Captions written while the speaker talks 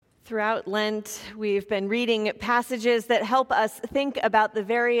Throughout Lent, we've been reading passages that help us think about the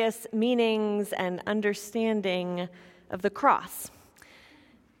various meanings and understanding of the cross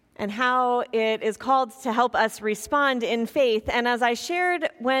and how it is called to help us respond in faith. And as I shared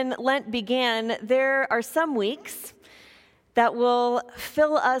when Lent began, there are some weeks that will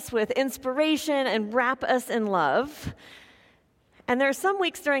fill us with inspiration and wrap us in love. And there are some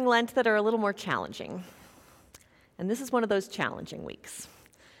weeks during Lent that are a little more challenging. And this is one of those challenging weeks.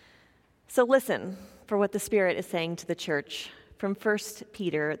 So listen for what the Spirit is saying to the church from 1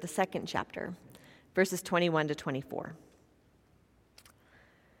 Peter, the second chapter, verses 21 to 24.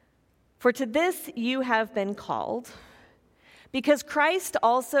 For to this you have been called, because Christ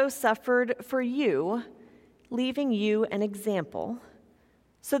also suffered for you, leaving you an example,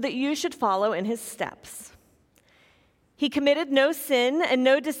 so that you should follow in his steps. He committed no sin, and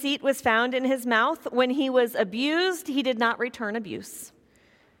no deceit was found in his mouth. When he was abused, he did not return abuse.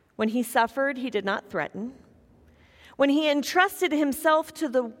 When he suffered, he did not threaten. He entrusted himself to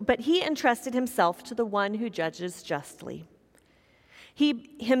the one who judges justly.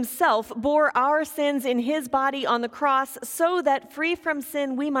 He himself bore our sins in his body on the cross so that free from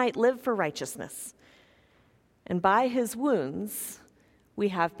sin we might live for righteousness. And by his wounds we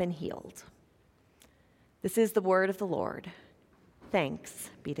have been healed. This is the word of the Lord. Thanks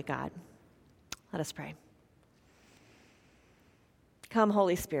be to God. Let us pray. Come,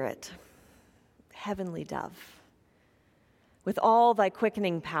 Holy Spirit, heavenly dove, with all thy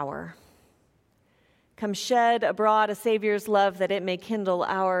quickening power. Come shed abroad a Savior's love that it may kindle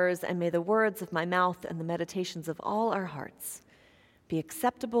ours, and may the words of my mouth and the meditations of all our hearts be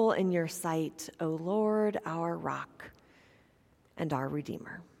acceptable in your sight, O Lord, our rock and our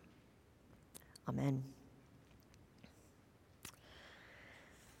Redeemer. Amen.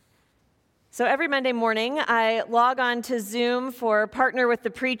 So every Monday morning, I log on to Zoom for Partner with the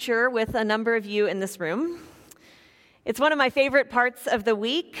Preacher with a number of you in this room. It's one of my favorite parts of the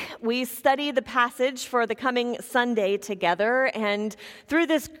week. We study the passage for the coming Sunday together, and through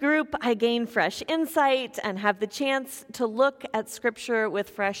this group, I gain fresh insight and have the chance to look at Scripture with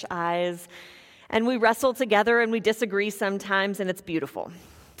fresh eyes. And we wrestle together and we disagree sometimes, and it's beautiful.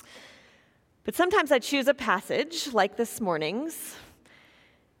 But sometimes I choose a passage, like this morning's,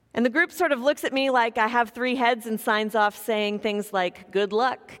 and the group sort of looks at me like I have three heads and signs off saying things like, "Good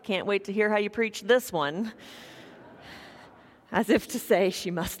luck, can't wait to hear how you preach this one," as if to say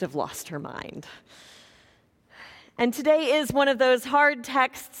she must have lost her mind. And today is one of those hard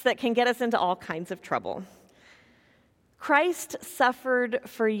texts that can get us into all kinds of trouble. Christ suffered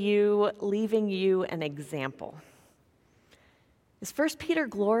for you, leaving you an example. Is 1 Peter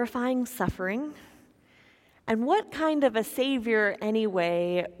glorifying suffering? And what kind of a Savior,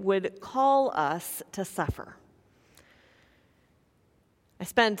 anyway, would call us to suffer? I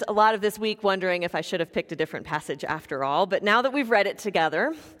spent a lot of this week wondering if I should have picked a different passage after all, but now that we've read it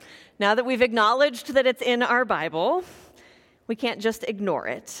together, now that we've acknowledged that it's in our Bible, we can't just ignore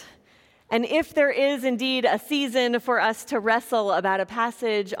it. And if there is indeed a season for us to wrestle about a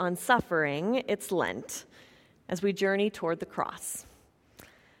passage on suffering, it's Lent, as we journey toward the cross.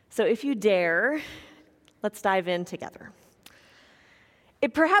 So if you dare, let's dive in together.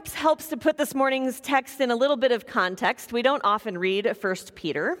 It perhaps helps to put this morning's text in a little bit of context. We don't often read 1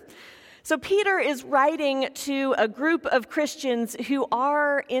 Peter. So Peter is writing to a group of Christians who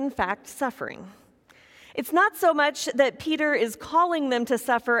are, in fact, suffering. It's not so much that Peter is calling them to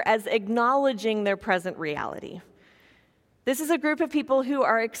suffer as acknowledging their present reality. This is a group of people who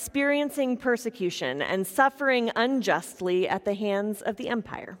are experiencing persecution and suffering unjustly at the hands of the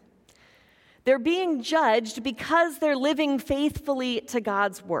empire. They're being judged because they're living faithfully to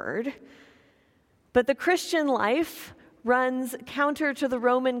God's word. But the Christian life runs counter to the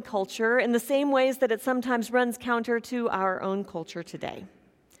Roman culture in the same ways that it sometimes runs counter to our own culture today.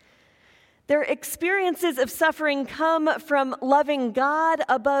 Their experiences of suffering come from loving God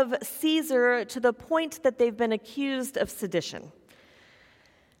above Caesar to the point that they've been accused of sedition.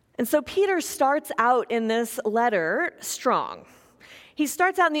 And so Peter starts out in this letter strong. He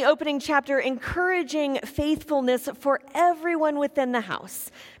starts out in the opening chapter encouraging faithfulness for everyone within the house,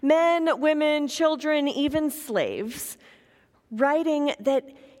 men, women, children, even slaves, writing that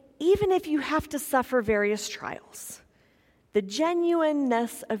even if you have to suffer various trials, the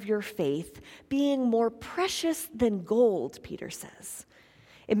genuineness of your faith being more precious than gold, Peter says.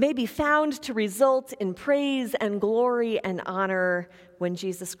 It may be found to result in praise and glory and honor when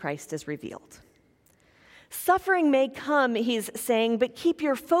Jesus Christ is revealed. Suffering may come, he's saying, but keep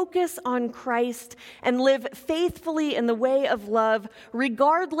your focus on Christ and live faithfully in the way of love,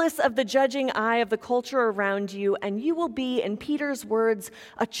 regardless of the judging eye of the culture around you, and you will be, in Peter's words,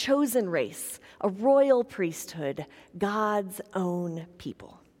 a chosen race, a royal priesthood, God's own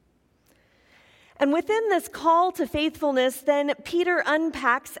people. And within this call to faithfulness, then Peter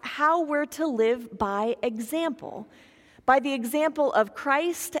unpacks how we're to live by example, by the example of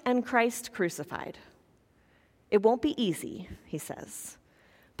Christ and Christ crucified. It won't be easy, he says,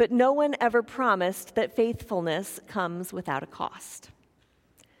 but no one ever promised that faithfulness comes without a cost.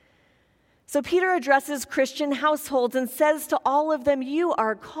 So Peter addresses Christian households and says to all of them, you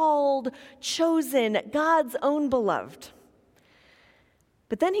are called, chosen, God's own beloved.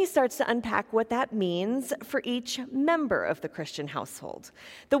 But then he starts to unpack what that means for each member of the Christian household,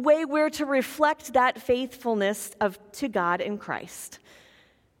 the way we're to reflect that faithfulness to God in Christ.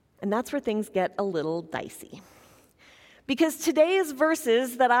 And that's where things get a little dicey. Because today's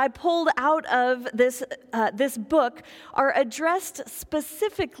verses that I pulled out of this book are addressed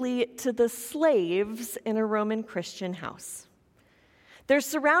specifically to the slaves in a Roman Christian house. They're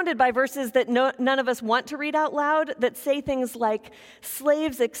surrounded by verses that none of us want to read out loud that say things like,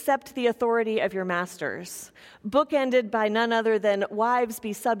 slaves, accept the authority of your masters, bookended by none other than, wives,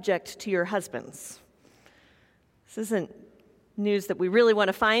 be subject to your husbands. This isn't news that we really want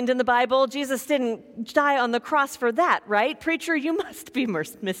to find in the Bible. Jesus didn't die on the cross for that, right? Preacher, you must be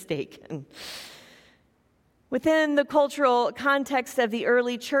mistaken. Within the cultural context of the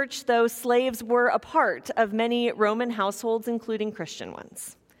early church, though, slaves were a part of many Roman households, including Christian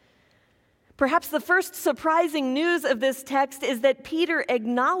ones. Perhaps the first surprising news of this text is that Peter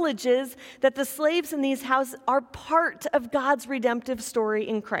acknowledges that the slaves in these houses are part of God's redemptive story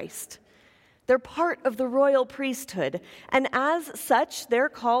in Christ. They're part of the royal priesthood, and as such, they're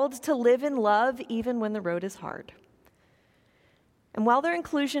called to live in love even when the road is hard. And while their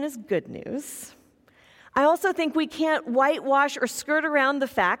inclusion is good news, I also think we can't whitewash or skirt around the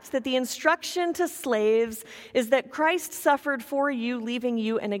fact that the instruction to slaves is that Christ suffered for you, leaving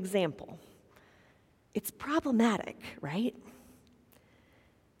you an example. It's problematic, right?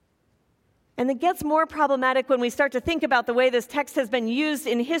 And it gets more problematic when we start to think about the way this text has been used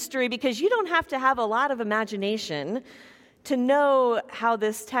in history, because you don't have to have a lot of imagination to know how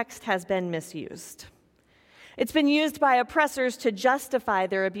this text has been misused. It's been used by oppressors to justify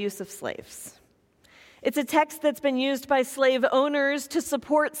their abuse of slaves. It's a text that's been used by slave owners to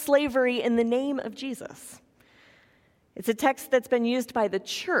support slavery in the name of Jesus. It's a text that's been used by the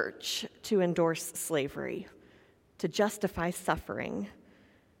church to endorse slavery, to justify suffering,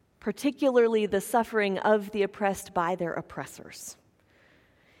 particularly the suffering of the oppressed by their oppressors.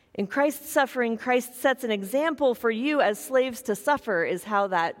 In Christ's suffering, Christ sets an example for you as slaves to suffer, is how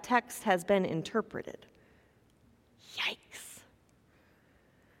that text has been interpreted. Yikes.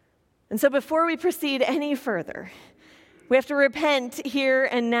 And so before we proceed any further, we have to repent here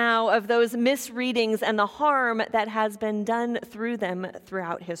and now of those misreadings and the harm that has been done through them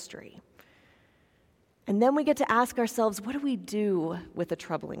throughout history. And then we get to ask ourselves, what do we do with a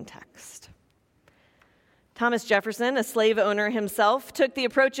troubling text? Thomas Jefferson, a slave owner himself, took the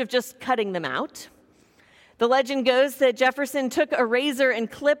approach of just cutting them out. The legend goes that Jefferson took a razor and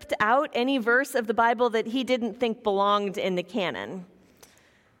clipped out any verse of the Bible that he didn't think belonged in the canon.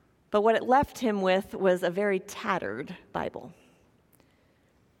 But what it left him with was a very tattered Bible.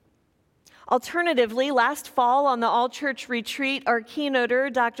 Alternatively, last fall on the all-church retreat, our keynoter,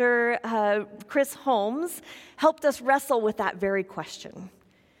 Dr. Chris Holmes, helped us wrestle with that very question.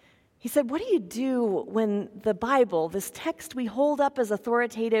 He said, what do you do when the Bible, this text we hold up as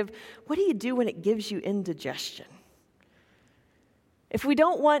authoritative, what do you do when it gives you indigestion? If we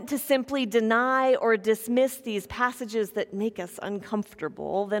don't want to simply deny or dismiss these passages that make us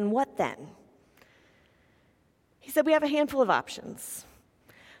uncomfortable, then what then? He said we have a handful of options.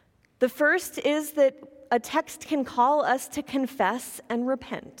 The first is that a text can call us to confess and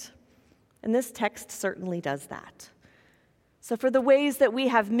repent. And this text certainly does that. So for the ways that we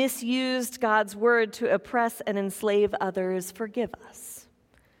have misused God's word to oppress and enslave others, forgive us.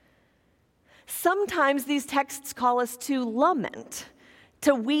 Sometimes these texts call us to lament,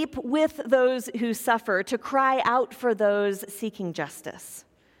 to weep with those who suffer, to cry out for those seeking justice.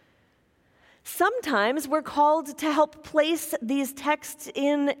 Sometimes we're called to help place these texts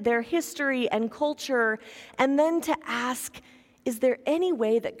in their history and culture, and then to ask, is there any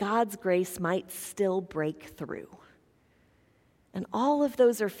way that God's grace might still break through? And all of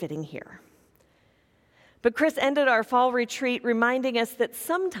those are fitting here. But Chris ended our fall retreat reminding us that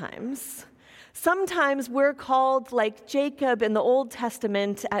sometimes we're called, like Jacob in the Old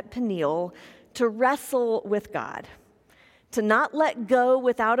Testament at Peniel, to wrestle with God, to not let go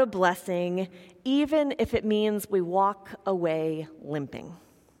without a blessing, even if it means we walk away limping.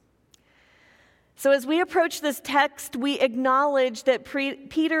 So as we approach this text, we acknowledge that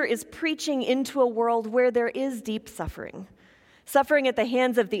Peter is preaching into a world where there is deep suffering. Suffering at the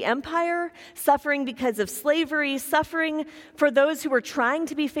hands of the empire, suffering because of slavery, suffering for those who were trying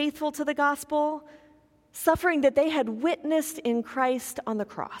to be faithful to the gospel, suffering that they had witnessed in Christ on the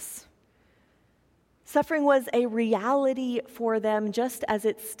cross. Suffering was a reality for them, just as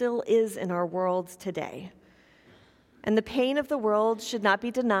it still is in our world today. And the pain of the world should not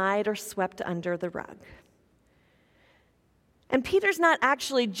be denied or swept under the rug. And Peter's not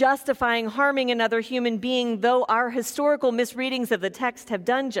actually justifying harming another human being, though our historical misreadings of the text have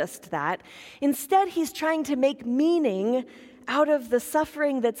done just that. Instead, he's trying to make meaning out of the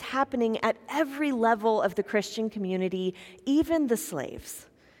suffering that's happening at every level of the Christian community, even the slaves.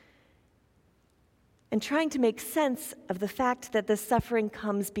 And trying to make sense of the fact that this suffering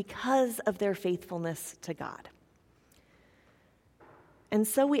comes because of their faithfulness to God. And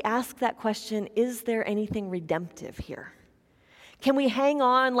so we ask that question, is there anything redemptive here? Can we hang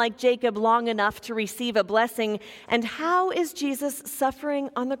on like Jacob long enough to receive a blessing? And how is Jesus' suffering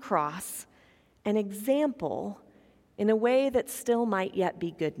on the cross an example in a way that still might yet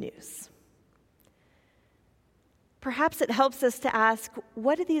be good news? Perhaps it helps us to ask,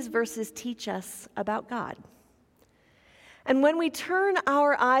 what do these verses teach us about God? And when we turn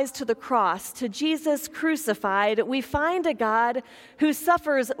our eyes to the cross, to Jesus crucified, we find a God who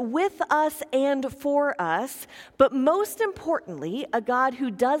suffers with us and for us, but most importantly, a God who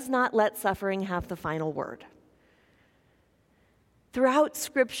does not let suffering have the final word. Throughout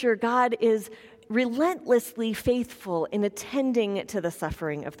Scripture, God is relentlessly faithful in attending to the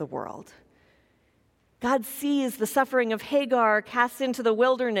suffering of the world. God sees the suffering of Hagar cast into the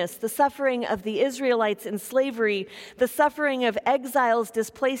wilderness, the suffering of the Israelites in slavery, the suffering of exiles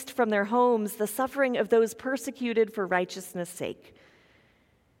displaced from their homes, the suffering of those persecuted for righteousness' sake.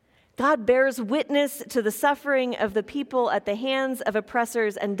 God bears witness to the suffering of the people at the hands of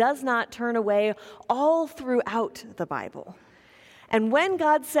oppressors and does not turn away all throughout the Bible. And when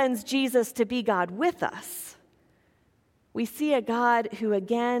God sends Jesus to be God with us, we see a God who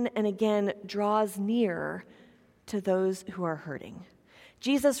again and again draws near to those who are hurting.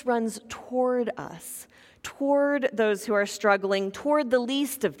 Jesus runs toward us, toward those who are struggling, toward the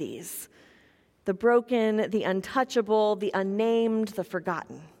least of these, the broken, the untouchable, the unnamed, the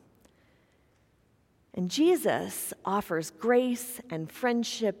forgotten. And Jesus offers grace and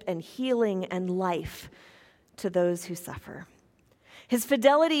friendship and healing and life to those who suffer. His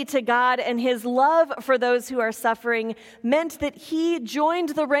fidelity to God and his love for those who are suffering meant that he joined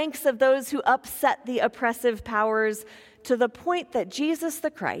the ranks of those who upset the oppressive powers to the point that Jesus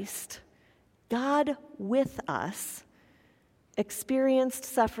the Christ, God with us, experienced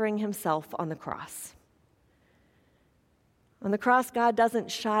suffering himself on the cross. On the cross, God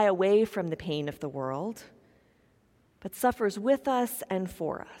doesn't shy away from the pain of the world, but suffers with us and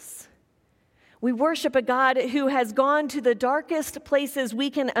for us. We worship a God who has gone to the darkest places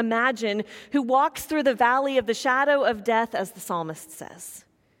we can imagine, who walks through the valley of the shadow of death, as the psalmist says.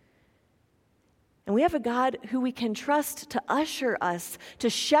 And we have a God who we can trust to usher us, to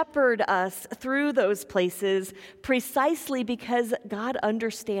shepherd us through those places, precisely because God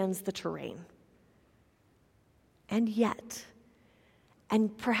understands the terrain. And yet,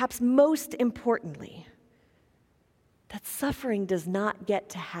 and perhaps most importantly, that suffering does not get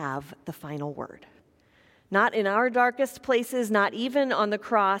to have the final word. Not in our darkest places, not even on the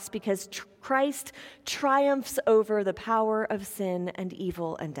cross, because Christ triumphs over the power of sin and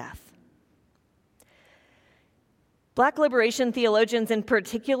evil and death. Black liberation theologians in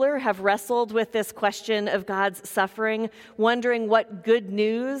particular have wrestled with this question of God's suffering, wondering what good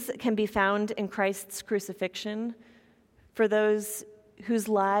news can be found in Christ's crucifixion for those whose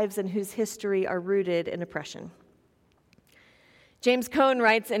lives and whose history are rooted in oppression. James Cone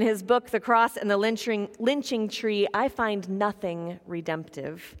writes in his book, The Cross and the Lynching Tree, I find nothing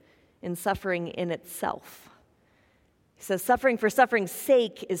redemptive in suffering in itself. He says, suffering for suffering's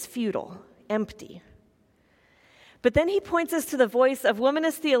sake is futile, empty. But then he points us to the voice of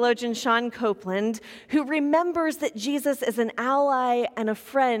womanist theologian Shawn Copeland, who remembers that Jesus is an ally and a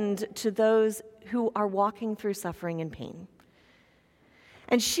friend to those who are walking through suffering and pain.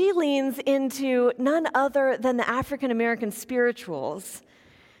 And she leans into none other than the African American spirituals.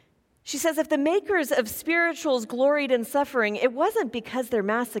 She says if the makers of spirituals gloried in suffering, it wasn't because they're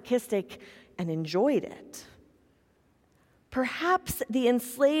masochistic and enjoyed it. Perhaps the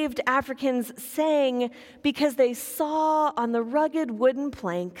enslaved Africans sang because they saw on the rugged wooden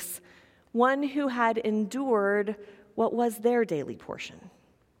planks one who had endured what was their daily portion.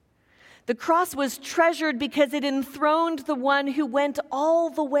 The cross was treasured because it enthroned the one who went all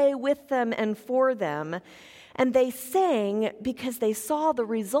the way with them and for them, and they sang because they saw the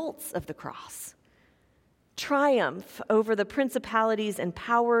results of the cross. Triumph over the principalities and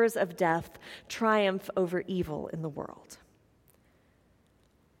powers of death, triumph over evil in the world.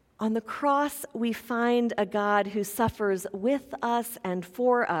 On the cross, we find a God who suffers with us and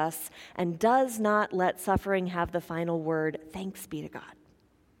for us and does not let suffering have the final word. Thanks be to God.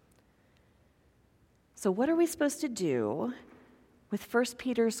 So what are we supposed to do with 1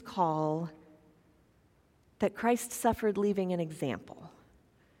 Peter's call that Christ suffered, leaving an example?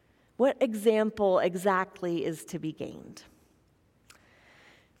 What example exactly is to be gained?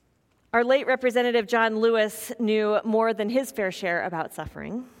 Our late Representative John Lewis knew more than his fair share about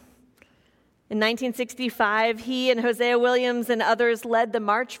suffering. In 1965, he and Hosea Williams and others led the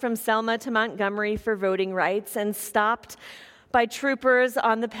march from Selma to Montgomery for voting rights and stopped by troopers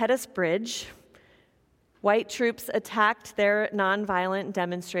on the Pettus Bridge. White troops attacked their nonviolent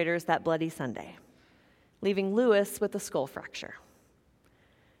demonstrators that bloody Sunday, leaving Lewis with a skull fracture.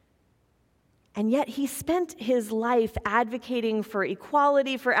 And yet he spent his life advocating for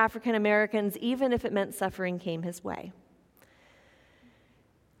equality for African Americans, even if it meant suffering came his way.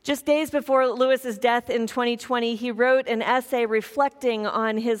 Just days before Lewis's death in 2020, he wrote an essay reflecting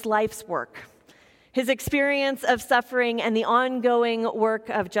on his life's work, his experience of suffering, and the ongoing work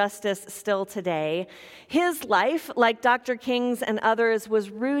of justice still today. His life, like Dr. King's and others,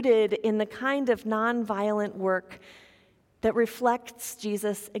 was rooted in the kind of nonviolent work that reflects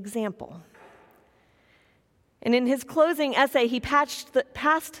Jesus' example. And in his closing essay, he passed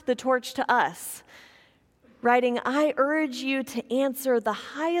the torch to us, writing, "I urge you to answer the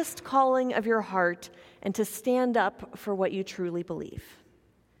highest calling of your heart and to stand up for what you truly believe."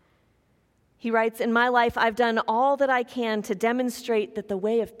 He writes, "In my life, I've done all that I can to demonstrate that the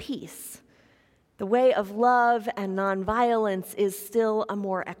way of peace, the way of love and nonviolence is still a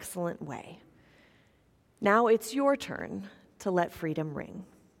more excellent way. Now it's your turn to let freedom ring."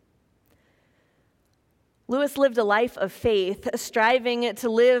 Lewis lived a life of faith, striving to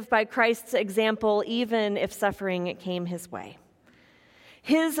live by Christ's example, even if suffering came his way.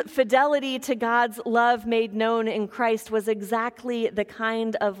 His fidelity to God's love made known in Christ was exactly the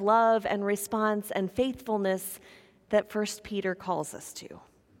kind of love and response and faithfulness that 1 Peter calls us to.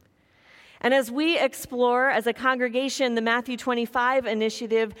 And as we explore as a congregation the Matthew 25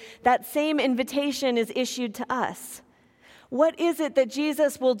 initiative, that same invitation is issued to us. What is it that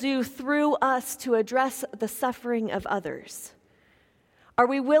Jesus will do through us to address the suffering of others? Are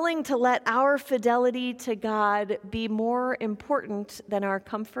we willing to let our fidelity to God be more important than our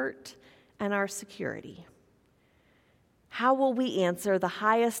comfort and our security? How will we answer the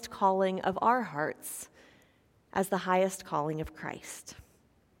highest calling of our hearts as the highest calling of Christ?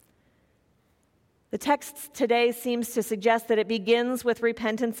 The text today seems to suggest that it begins with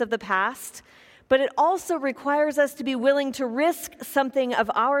repentance of the past, but it also requires us to be willing to risk something of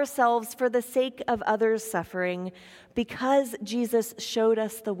ourselves for the sake of others' suffering, because Jesus showed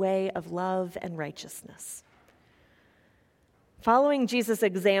us the way of love and righteousness. Following Jesus'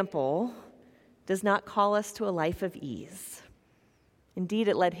 example does not call us to a life of ease. Indeed,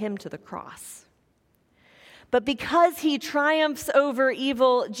 it led him to the cross. But because he triumphs over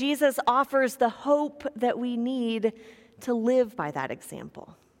evil, Jesus offers the hope that we need to live by that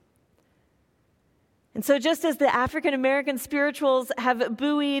example. And so just as the African American spirituals have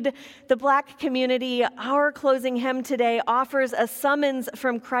buoyed the Black community, our closing hymn today offers a summons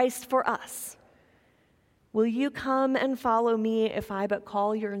from Christ for us. "Will you come and follow me if I but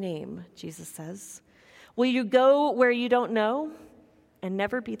call your name?" Jesus says. "Will you go where you don't know and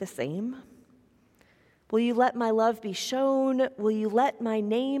never be the same? Will you let my love be shown? Will you let my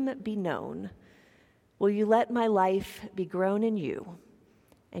name be known? Will you let my life be grown in you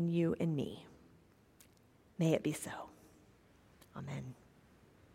and you in me?" May it be so. Amen.